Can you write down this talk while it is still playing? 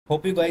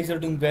Hope you guys are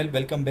doing well.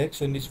 Welcome back.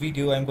 So in this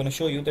video, I'm going to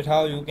show you that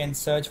how you can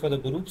search for the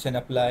groups and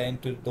apply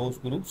into those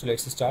groups. So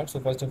let's start. So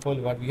first of all,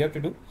 what we have to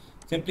do,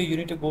 simply you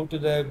need to go to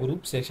the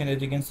group section.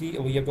 As you can see,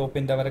 we have to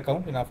open our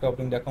account, and after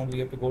opening the account, we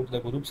have to go to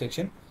the group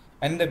section.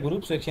 And in the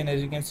group section,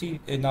 as you can see,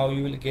 now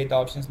you will get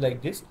options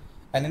like this.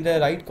 And in the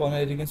right corner,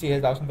 as you can see,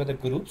 has the option for the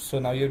groups. So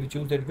now you have to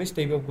choose that which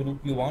type of group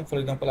you want. For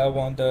example, I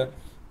want the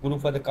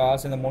group for the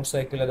cars and the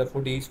motorcycle or the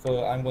foodies.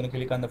 For I'm going to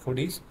click on the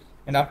foodies.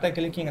 And after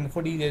clicking on the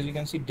foodies, as you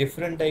can see,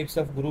 different types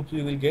of groups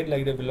you will get,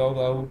 like the vlog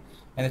out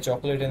and the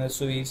chocolate and the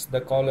sweets,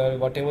 the color,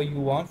 whatever you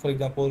want. For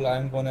example,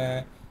 I'm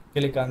gonna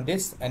click on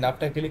this, and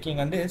after clicking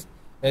on this,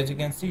 as you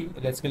can see,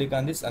 let's click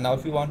on this. And now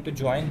if you want to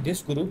join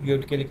this group, you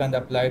have to click on the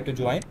apply to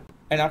join.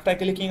 And after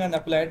clicking on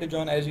apply to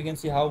join, as you can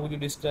see, how would you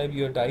describe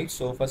your diet?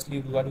 So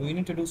firstly, what we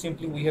need to do,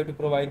 simply we have to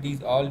provide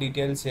these all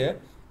details here.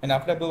 And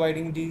after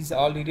providing these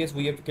all details,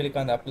 we have to click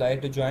on the apply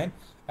to join,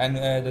 and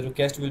the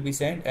request will be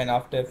sent. And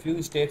after a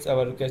few steps,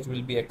 our request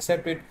will be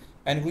accepted,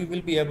 and we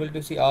will be able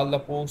to see all the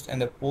posts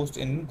and the post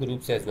in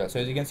groups as well. So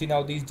as you can see,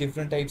 now these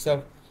different types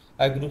of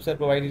groups are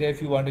provided.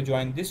 If you want to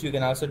join this, you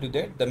can also do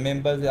that. The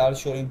members are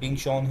being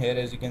shown here.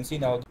 As you can see,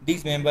 now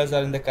these members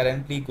are in the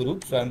currently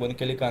group. So I'm going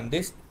to click on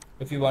this.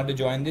 If you want to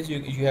join this,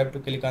 you have to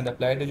click on the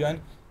apply to join.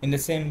 In the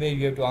same way,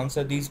 you have to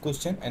answer these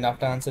questions, and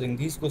after answering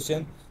these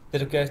questions, the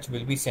request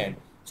will be sent.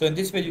 So in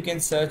this way, you can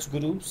search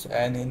groups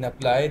and then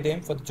apply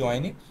them for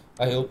joining.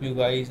 I hope you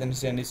guys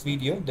understand this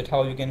video, that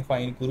how you can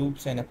find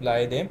groups and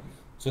apply them.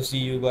 So see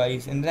you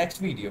guys in the next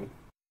video.